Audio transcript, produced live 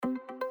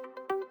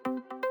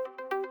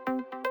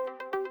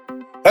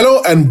Hello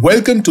and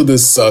welcome to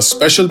this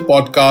special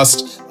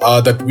podcast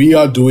that we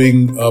are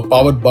doing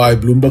powered by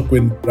Bloomberg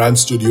Quinn Brand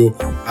Studio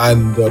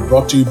and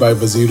brought to you by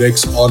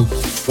WazirX on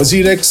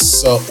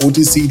WazirX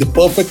OTC, the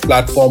perfect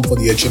platform for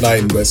the HNI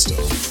investor.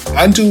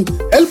 And to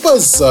help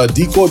us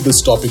decode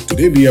this topic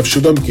today, we have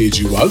Subham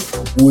Kejriwal,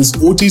 who is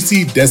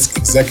OTC Desk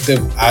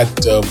Executive at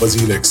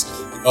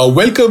WazirX.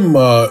 Welcome,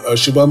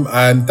 Subham,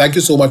 and thank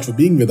you so much for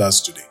being with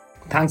us today.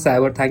 Thanks,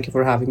 Ivor. Thank you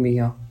for having me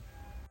here.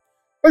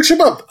 Well,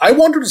 Subham, I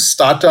wanted to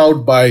start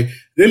out by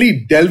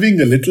really delving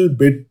a little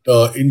bit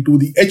into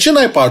the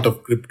HNI part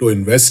of crypto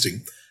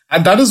investing.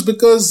 And that is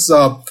because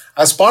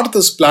as part of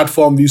this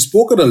platform, we've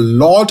spoken a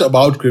lot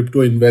about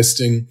crypto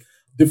investing,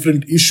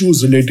 different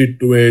issues related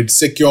to it,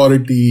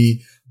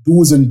 security,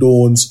 do's and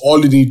don'ts,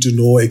 all you need to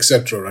know,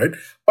 etc. Right?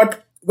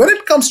 But when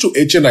it comes to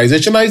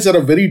HNIs are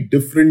a very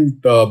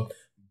different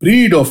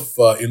breed of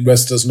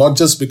investors, not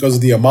just because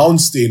of the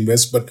amounts they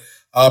invest, but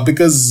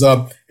because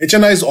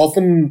HNIs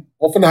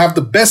often have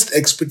the best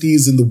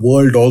expertise in the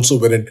world also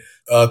when it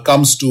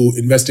comes to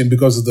investing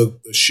because of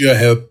the sheer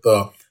help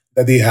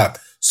that they have.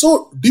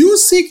 So do you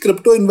see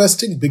crypto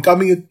investing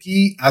becoming a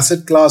key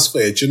asset class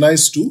for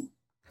HNIs too?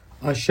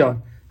 Sure.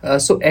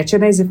 So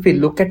HNIs, if we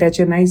look at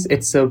HNIs,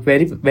 it's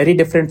very, very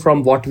different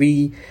from what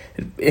we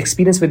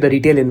experience with the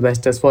retail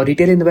investors. For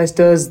retail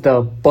investors,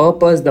 the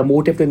purpose, the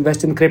motive to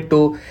invest in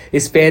crypto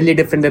is fairly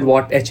different than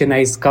what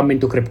HNIs come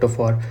into crypto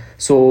for.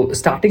 So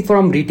starting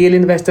from retail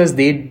investors,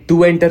 they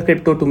do enter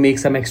crypto to make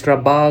some extra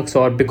bucks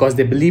or because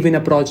they believe in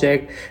a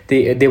project,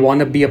 they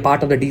want to be a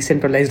part of the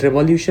decentralized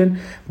revolution.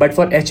 But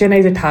for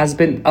HNIs, it has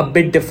been a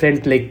bit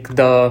different, like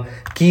the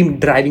key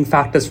driving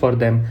factors for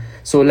them.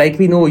 So like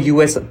we know,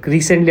 US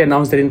recently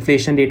announced their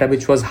inflation data,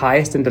 which was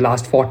highest in the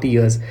last 40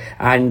 years.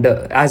 And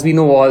as we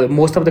know,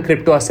 most of the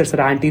crypto assets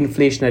are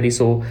anti-inflationary.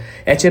 So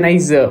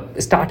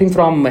HNIs, starting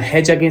from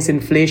hedge against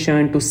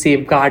inflation to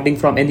safeguarding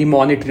from any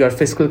monetary or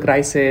fiscal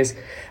crisis.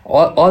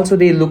 Also,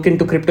 they look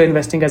into crypto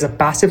investing as a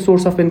passive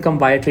source of income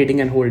via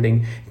trading and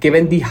holding.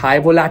 Given the high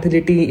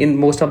volatility in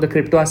most of the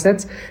crypto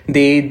assets,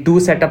 they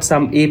do set up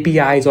some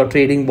APIs or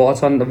trading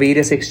bots on the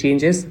various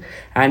exchanges,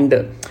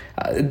 and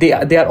they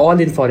are all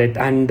in for it.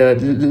 And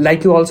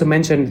like you also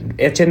mentioned,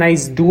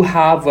 HNIs do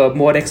have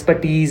more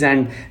expertise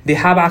and they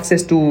have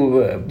access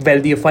to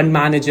wealthy fund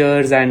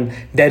managers and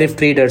derivative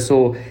traders.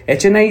 So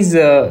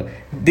HNIs,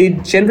 they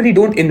generally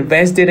don't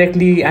invest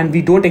directly, and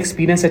we don't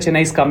experience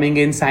HNIs coming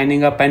in,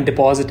 signing up and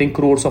depositing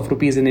crores of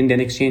rupees in Indian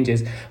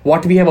exchanges.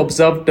 What we have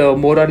observed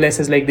more or less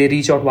is like they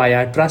reach out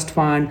via a trust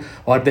fund,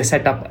 or they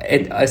set up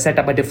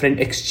a different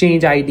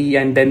exchange ID,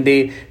 and then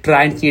they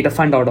try and create a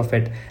fund out of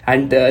it.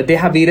 And they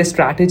have various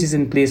strategies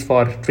in place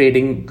for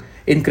trading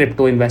in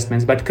crypto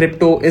investments. But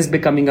crypto is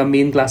becoming a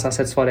main class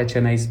assets for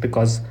HNIs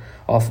because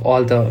of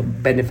all the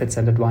benefits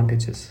and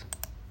advantages.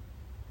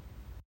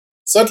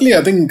 Certainly,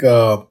 I think,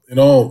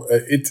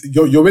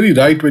 you're very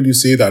right when you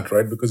say that,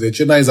 right? Because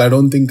HNIs, I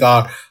don't think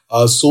are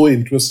so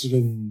interested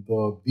in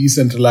the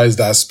decentralized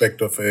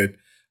aspect of it,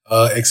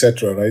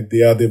 etc. Right?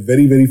 They're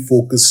very, very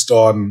focused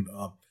on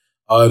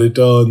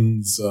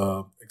returns,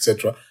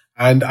 etc.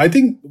 And I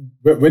think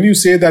when you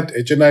say that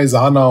HNIs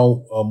are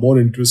now more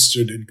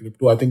interested in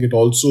crypto, I think it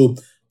also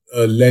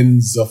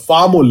lends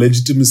far more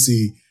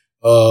legitimacy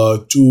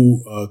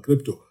to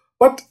crypto.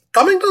 But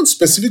coming down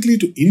specifically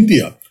to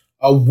India,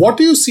 what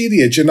do you see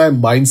the HNI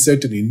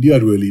mindset in India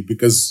really?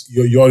 Because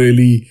you're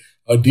really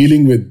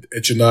dealing with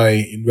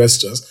HNI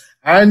investors.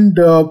 And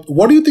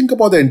what do you think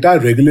about the entire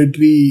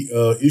regulatory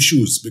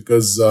issues?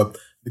 Because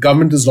the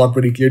government is not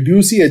very clear. Do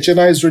you see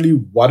HNIs really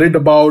worried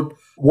about?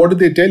 What do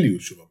they tell you,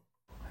 Shubham?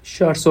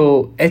 Sure.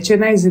 So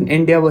HNIs in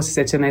India versus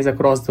HNIs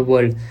across the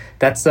world,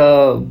 that's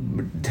a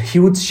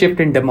huge shift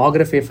in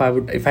demography,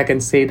 if I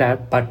can say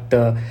that. But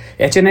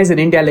HNIs in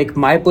India, like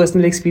my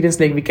personal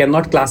experience, like we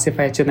cannot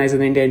classify HNIs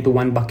in India into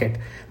one bucket.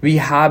 We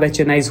have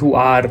HNIs who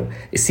are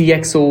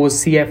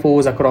CXOs,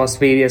 CFOs across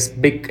various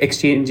big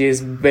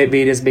exchanges,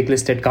 various big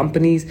listed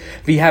companies.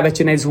 We have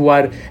HNIs who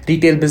are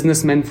retail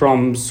businessmen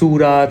from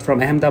Surat, from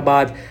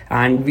Ahmedabad,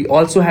 and we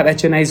also have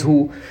HNIs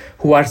who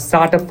are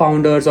startup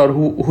founders or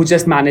who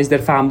just manage their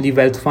family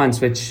wealth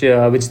funds, which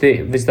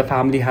the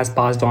family has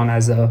passed on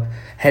as a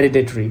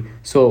hereditary.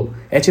 So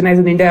HNIs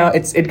in India,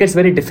 it gets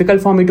very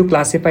difficult for me to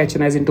classify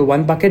HNIs into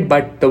one bucket.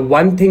 But the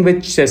one thing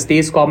which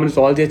stays common with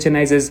all the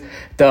HNIs is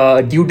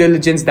the due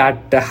diligence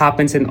that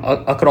happens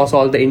across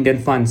all the Indian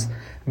funds.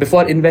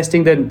 Before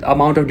investing, the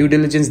amount of due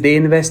diligence they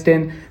invest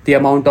in, the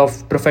amount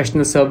of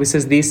professional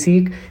services they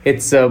seek,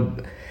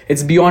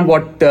 it's beyond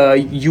what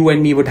you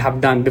and me would have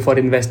done before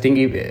investing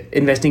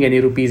any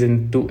rupees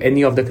into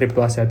any of the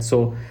crypto assets.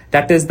 So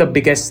that is the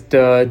biggest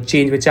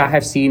change which I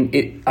have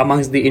seen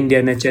amongst the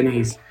Indian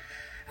HNIs.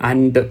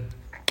 And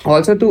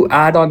Also, to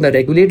add on the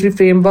regulatory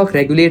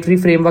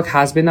framework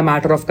has been a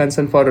matter of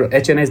concern for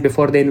HNIs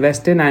before they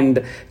invest in,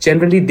 and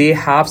generally they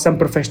have some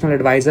professional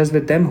advisors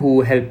with them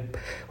who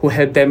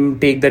help them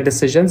take the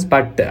decisions.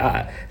 But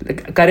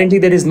currently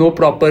there is no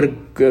proper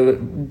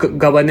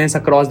governance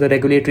across the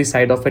regulatory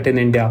side of it in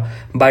India.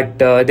 But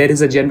there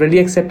is a generally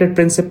accepted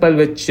principle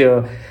which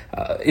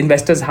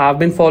investors have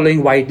been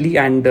following widely,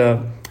 and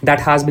that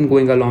has been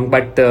going along.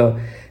 But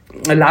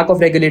a lack of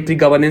regulatory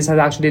governance has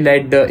actually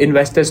led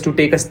investors to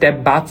take a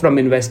step back from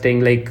investing.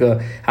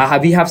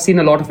 We have seen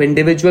a lot of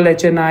individual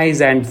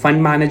HNIs and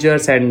fund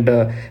managers and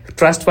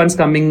trust funds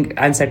coming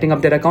and setting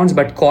up their accounts,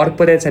 but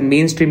corporates and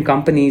mainstream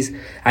companies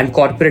and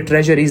corporate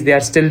treasuries, they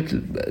are still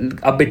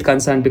a bit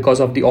concerned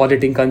because of the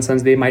auditing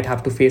concerns they might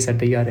have to face at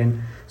the year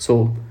end.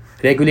 So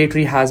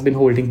regulatory has been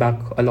holding back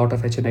a lot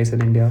of HNIs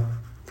in India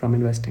from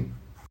investing.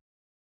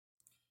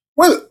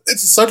 Well,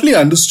 it's certainly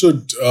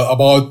understood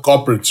about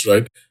corporates,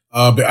 right?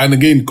 And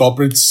again,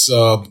 corporates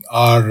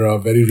are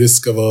very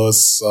risk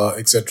averse,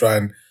 etc.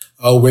 And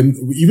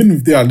even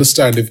if they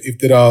understand, if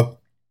there are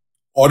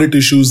audit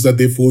issues that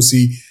they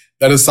foresee,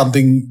 that is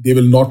something they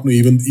will not know,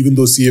 even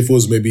though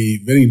CFOs may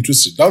be very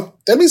interested. Now,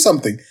 tell me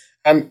something,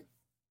 and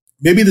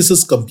maybe this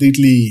is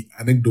completely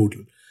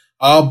anecdotal,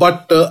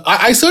 but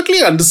I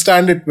certainly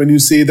understand it when you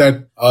say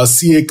that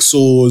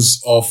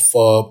CXOs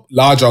of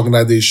large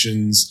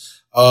organizations,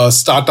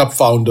 startup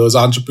founders,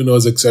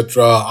 entrepreneurs,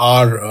 etc.,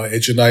 are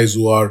HNIs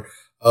who are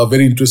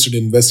very interested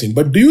in investing.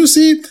 But do you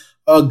see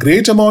a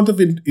great amount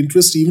of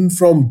interest even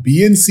from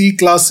B and C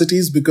class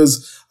cities?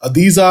 Because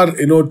these are,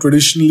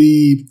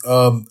 traditionally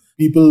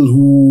people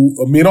who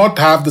may not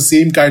have the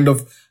same kind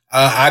of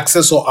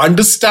access or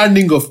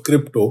understanding of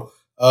crypto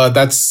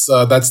that's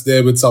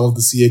there with some of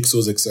the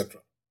CXOs, etc.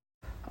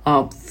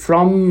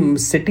 From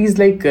cities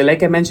like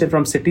I mentioned,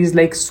 from cities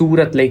like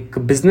Surat,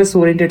 like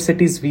business-oriented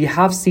cities, we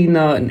have seen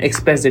an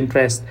expressed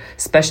interest,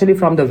 especially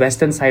from the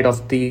western side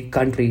of the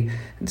country.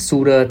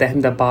 Surat,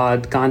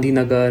 Ahmedabad,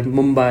 Gandhinagar,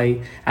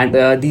 Mumbai,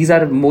 and these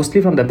are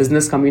mostly from the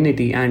business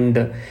community.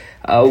 And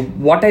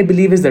what I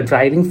believe is the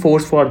driving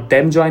force for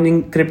them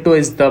joining crypto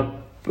is the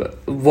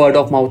word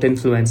of mouth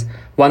influence.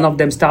 One of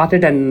them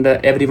started and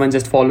everyone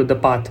just followed the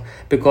path,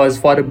 because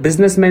for a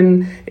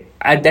businessman,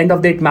 at the end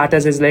of the day, it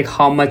matters is like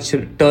how much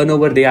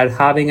turnover they are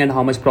having and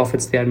how much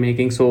profits they are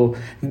making. So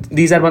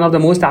these are one of the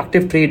most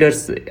active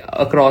traders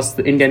across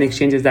the Indian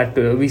exchanges that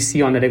we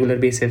see on a regular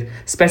basis,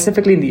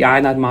 specifically in the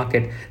INR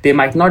market. They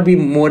might not be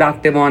more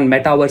active on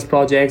metaverse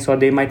projects, or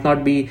they might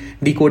not be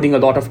decoding a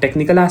lot of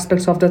technical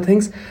aspects of the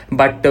things,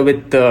 but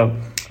with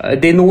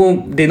they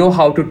know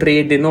how to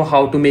trade, they know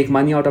how to make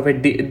money out of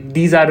it.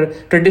 These are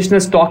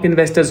traditional stock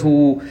investors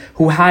who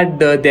had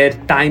their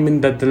time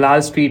in the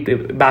Dalal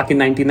Street back in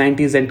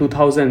 1990s and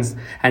 2000s,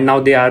 and now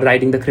they are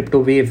riding the crypto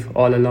wave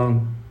all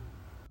along.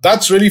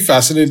 That's really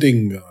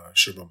fascinating,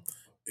 Shubham.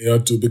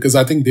 Too, because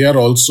I think they are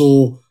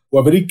also who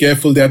are very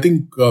careful. I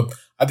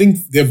think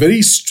they're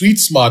very street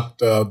smart.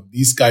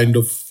 These kind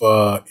of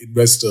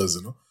investors,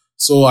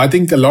 So I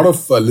think a lot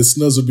of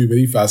listeners would be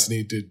very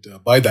fascinated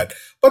by that.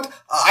 But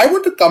I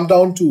want to come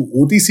down to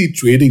OTC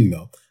trading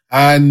now.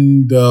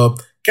 And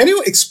can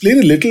you explain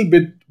a little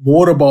bit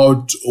more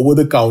about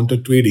over-the-counter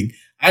trading,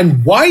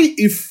 and why,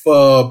 if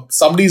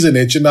somebody is an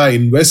HNI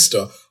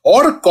investor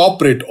or a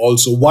corporate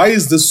also, why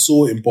is this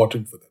so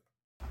important for them?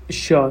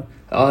 Sure.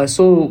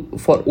 So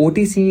for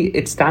OTC,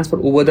 it stands for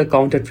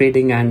over-the-counter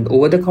trading, and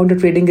over-the-counter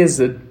trading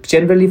is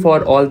generally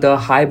for all the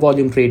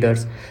high-volume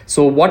traders.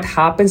 So what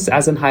happens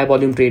as a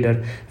high-volume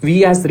trader?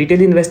 We as retail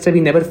investor, we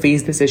never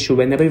face this issue.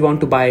 Whenever we want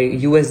to buy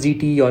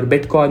USDT or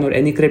Bitcoin or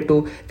any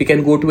crypto, we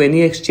can go to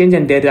any exchange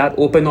and there are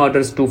open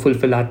orders to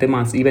fulfill our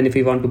demands, even if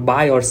we want to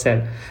buy or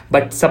sell.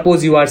 But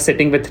suppose you are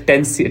sitting with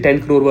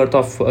 10 crore worth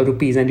of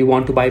rupees and you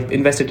want to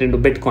invest it into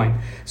Bitcoin.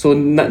 So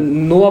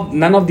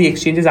none of the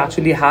exchanges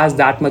actually has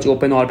that much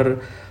open order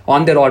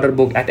on their order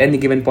book at any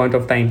given point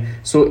of time.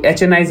 So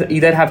HNIs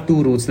either have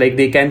two routes, like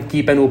they can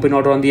keep an open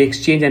order on the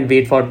exchange and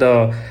wait for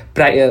the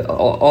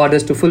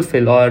orders to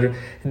fulfill, or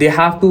they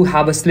have to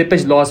have a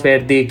slippage loss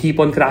where they keep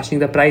on crashing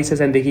the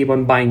prices and they keep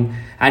on buying.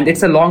 And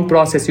it's a long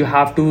process. You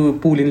have to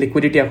pool in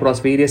liquidity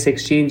across various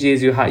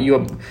exchanges. You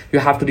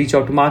have to reach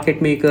out to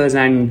market makers,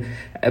 and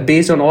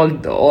based on all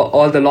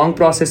the long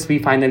process, we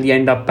finally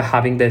end up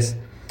having this.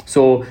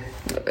 So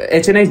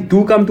HNIs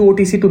do come to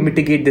OTC to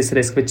mitigate this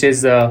risk, which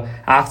is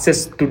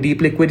access to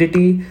deep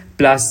liquidity,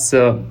 plus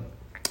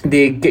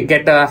they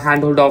get a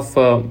handhold of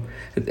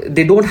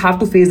they don't have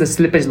to face the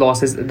slippage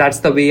losses. That's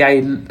the way I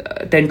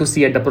tend to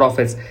see at the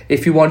profits.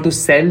 If you want to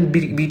sell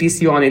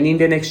BTC on any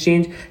Indian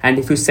exchange, and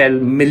if you sell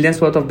millions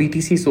worth of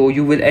BTC, so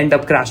you will end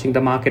up crashing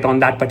the market on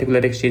that particular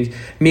exchange,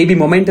 maybe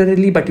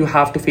momentarily, but you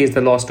have to face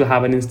the loss to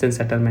have an instant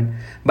settlement.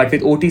 But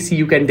with OTC,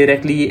 you can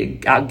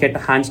directly get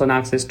hands-on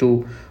access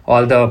to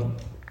all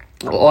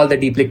the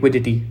deep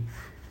liquidity.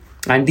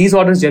 And these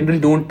orders generally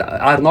don't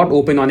are not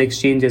open on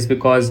exchanges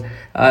because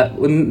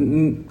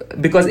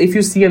if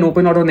you see an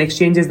open order on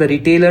exchanges, the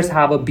retailers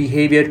have a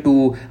behavior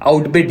to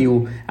outbid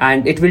you,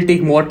 and it will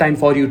take more time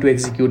for you to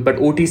execute. But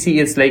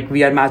OTC is like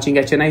we are matching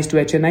HNIs to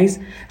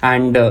HNIs,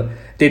 and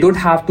they don't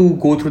have to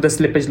go through the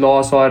slippage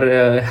loss or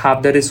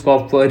have the risk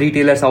of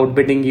retailers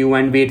outbidding you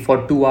and wait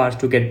for 2 hours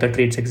to get the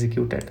trades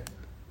executed.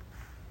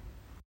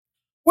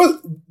 Well,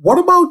 what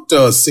about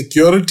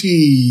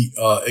security,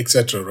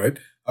 etc., right?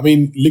 I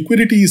mean,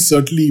 liquidity is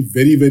certainly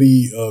very,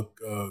 very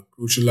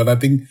crucial. And I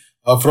think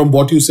from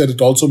what you said, it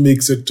also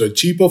makes it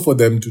cheaper for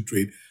them to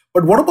trade.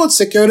 But what about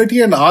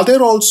security? And are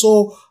there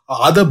also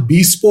other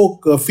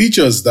bespoke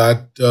features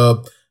that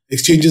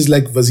exchanges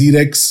like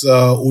WazirX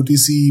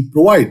OTC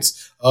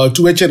provides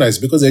to HNIs?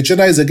 Because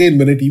HNIs, again,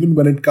 even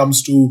when it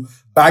comes to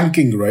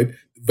banking, right?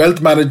 Wealth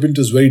management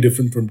is very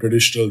different from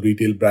traditional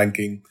retail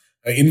banking.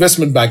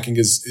 Investment banking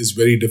is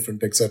very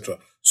different, etc.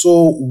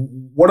 So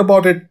what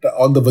about it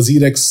on the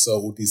WazirX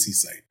OTC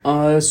side?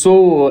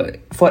 So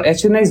for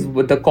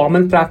HNIs, the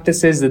common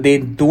practice is they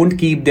don't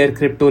keep their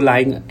crypto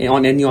lying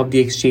on any of the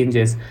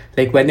exchanges.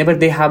 Like whenever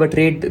they have a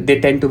trade,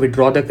 they tend to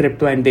withdraw the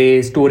crypto and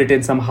they store it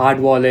in some hard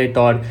wallet,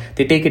 or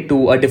they take it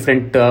to a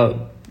different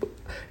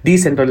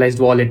decentralized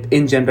wallet.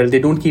 In general, they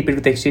don't keep it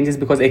with exchanges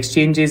because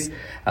exchanges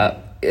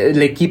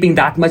like keeping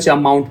that much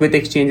amount with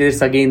exchanges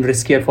is again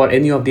riskier for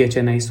any of the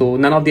HNIs. So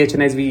none of the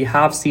HNIs we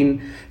have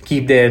seen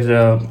keep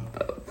their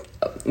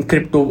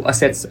crypto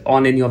assets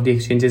on any of the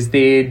exchanges.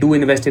 They do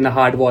invest in a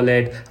hard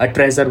wallet, a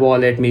Trezor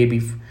wallet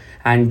maybe,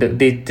 and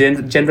they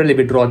generally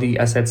withdraw the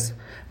assets.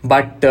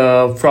 But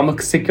from a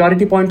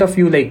security point of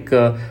view, like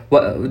the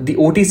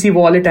OTC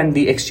wallet and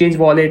the exchange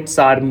wallets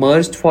are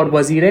merged for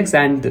WazirX,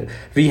 and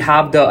we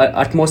have the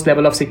utmost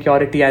level of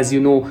security. As you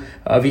know,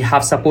 we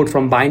have support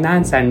from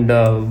Binance, and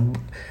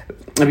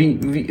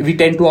we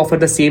tend to offer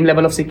the same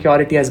level of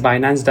security as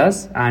Binance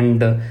does,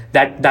 and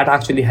that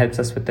actually helps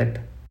us with it.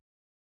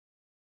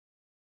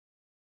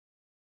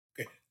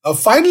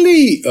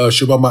 Finally,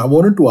 Subham, I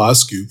wanted to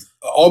ask you,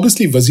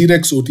 obviously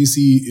WazirX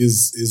OTC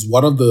is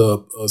one of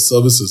the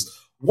services.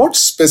 What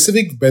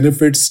specific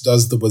benefits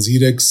does the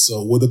WazirX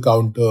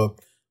over-the-counter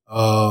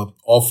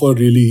offer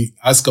really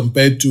as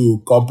compared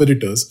to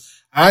competitors?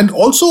 And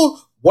also,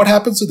 what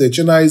happens with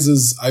HNIs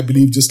is, I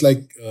believe, just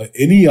like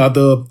any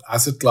other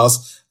asset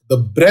class, the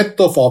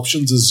breadth of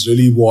options is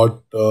really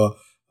what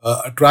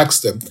attracts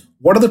them.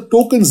 What are the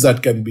tokens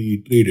that can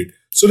be traded?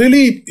 So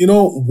really,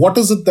 what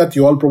is it that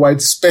you all provide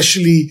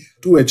especially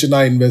to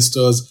HNI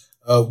investors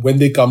when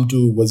they come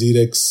to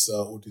WazirX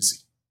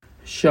OTC?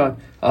 Sure.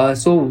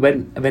 So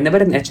whenever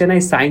an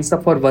HNI signs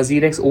up for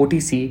WazirX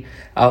OTC,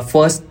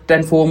 first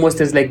and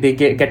foremost is like they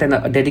get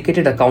a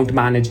dedicated account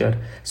manager.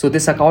 So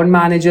this account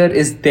manager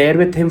is there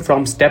with him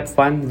from step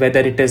one,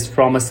 whether it is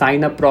from a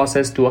sign up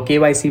process to a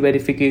KYC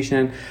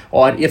verification,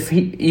 or if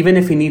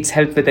he needs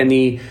help with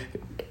any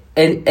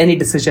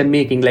decision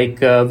making.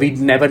 Like we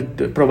never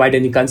provide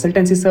any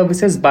consultancy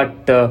services,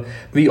 but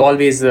we are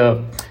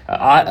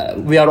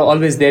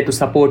always there to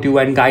support you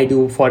and guide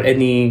you for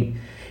any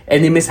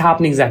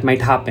mishappenings that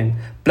might happen.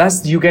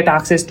 Plus, you get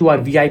access to our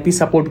VIP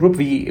support group.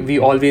 We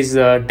always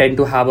tend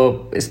to have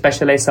a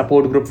specialized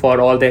support group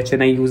for all the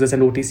HNI users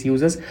and OTC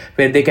users,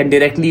 where they can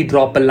directly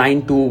drop a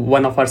line to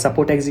one of our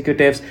support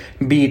executives,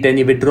 be it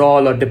any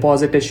withdrawal or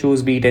deposit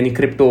issues, be it any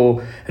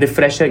crypto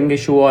refreshing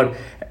issue, or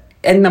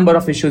n number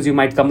of issues you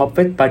might come up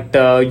with, but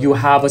you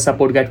have a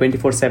support guy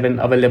 24/7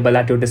 available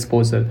at your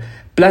disposal.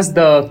 Plus,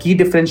 the key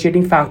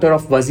differentiating factor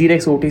of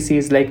WazirX OTC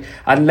is like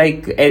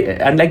unlike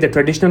the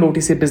traditional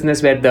OTC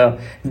business where the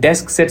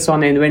desk sits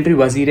on inventory,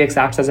 WazirX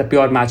acts as a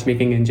pure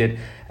matchmaking engine.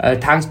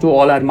 Thanks to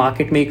all our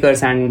market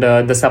makers and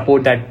the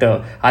support that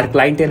our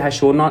clientele has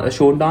shown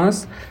on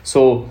us.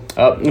 So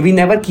we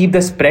never keep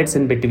the spreads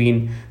in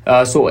between.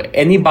 So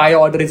any buy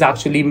order is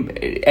actually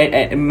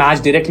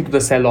matched directly to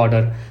the sell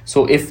order.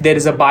 So if there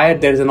is a buyer,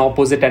 there is an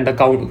opposite and a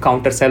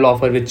counter sell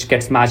offer which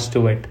gets matched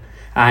to it.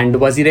 And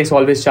WazirX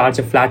always charge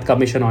a flat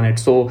commission on it.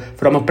 So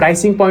from a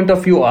pricing point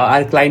of view,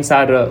 our clients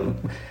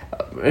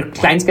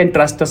can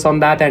trust us on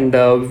that, and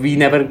we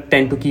never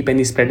tend to keep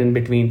any spread in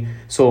between.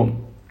 So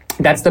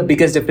that's the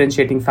biggest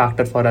differentiating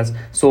factor for us.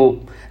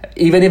 So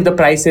even if the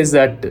price is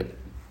at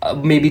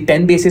maybe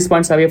 10 basis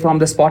points away from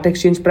the spot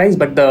exchange price,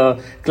 but the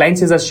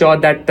clients is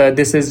assured that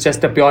this is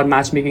just a pure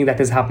matchmaking that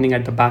is happening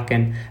at the back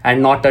end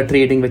and not a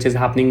trading which is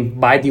happening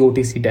by the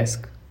OTC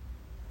desk.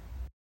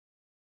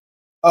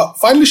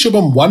 Finally,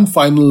 Subham, one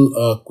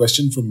final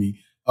question from me.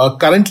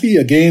 Currently,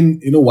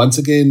 again, once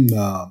again,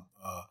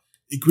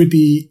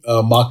 equity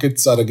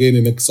markets are again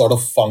in a sort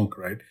of funk,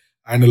 right?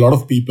 And a lot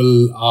of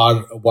people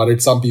are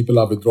worried. Some people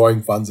are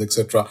withdrawing funds,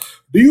 etc.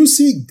 Do you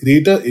see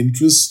greater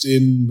interest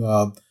in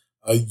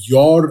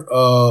your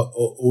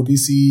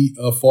OTC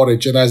for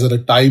HNIs at a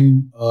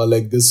time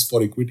like this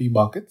for equity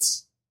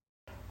markets?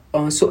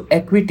 So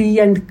equity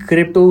and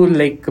crypto,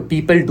 like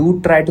people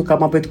do try to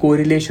come up with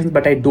correlations,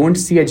 but I don't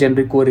see a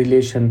generic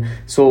correlation.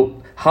 So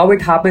how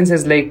it happens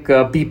is like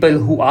people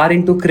who are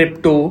into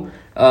crypto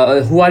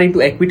who are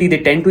into equity, they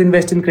tend to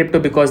invest in crypto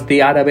because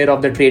they are aware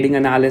of the trading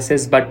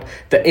analysis. But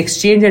the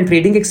exchange and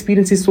trading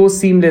experience is so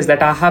seamless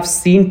that I have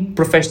seen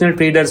professional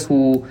traders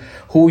who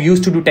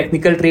used to do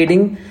technical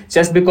trading,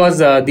 just because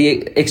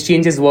the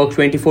exchanges work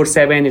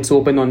 24/7. It's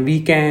open on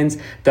weekends.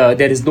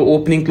 There is no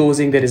opening,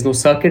 closing. There is no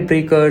circuit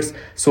breakers.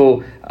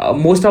 So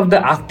most of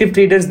the active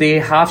traders, they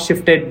have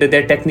shifted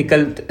their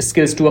technical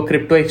skills to a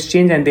crypto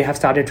exchange and they have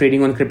started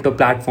trading on crypto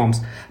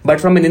platforms. But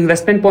from an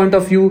investment point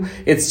of view,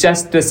 it's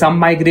just some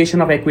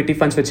migration of equity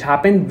funds which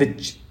happen,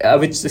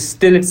 which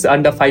still it's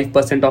under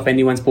 5% of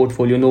anyone's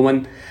portfolio. No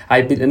one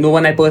I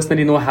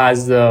personally know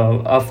has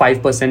a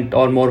 5%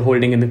 or more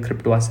holding in the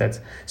crypto assets.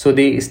 So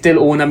they still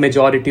own a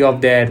majority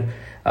of their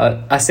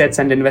assets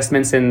and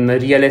investments in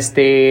real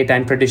estate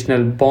and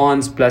traditional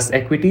bonds plus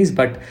equities.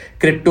 But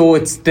crypto,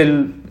 it's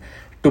still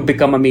to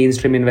become a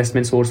mainstream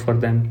investment source for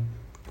them.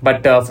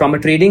 But from a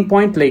trading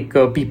point,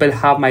 people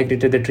have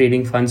migrated the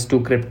trading funds to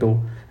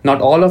crypto. Not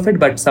all of it,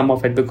 but some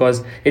of it,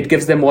 because it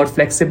gives them more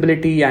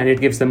flexibility and it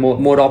gives them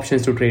more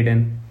options to trade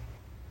in.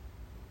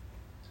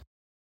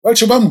 Well,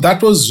 Shubham,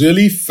 that was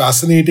really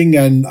fascinating.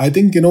 And I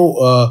think,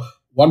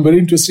 one very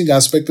interesting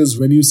aspect is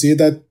when you say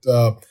that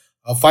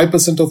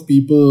 5% of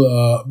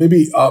people,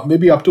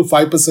 maybe up to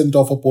 5%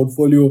 of a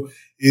portfolio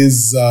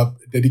is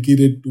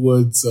dedicated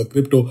towards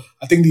crypto.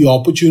 I think the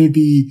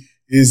opportunity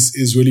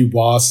is really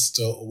vast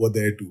over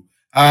there too.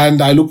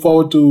 And I look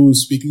forward to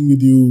speaking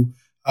with you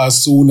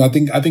soon. I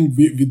think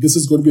this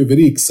is going to be a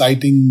very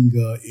exciting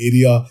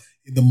area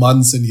in the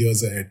months and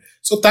years ahead.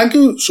 So thank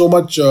you so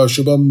much,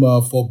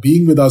 Shubham, for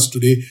being with us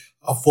today,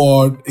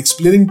 for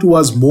explaining to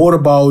us more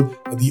about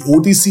the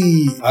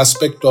OTC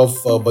aspect of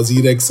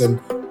WazirX and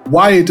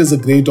why it is a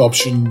great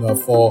option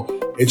for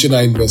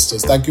HNI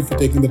investors. Thank you for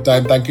taking the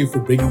time. Thank you for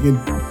bringing in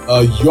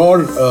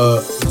your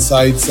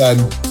insights and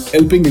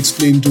helping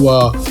explain to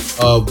our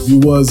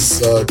viewers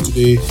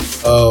today,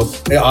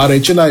 our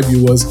HNI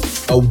viewers,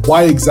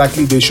 why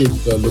exactly they should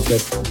look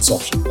at this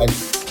option. Thank you.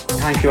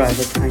 Thank you, Albert.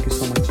 Thank you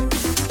so much.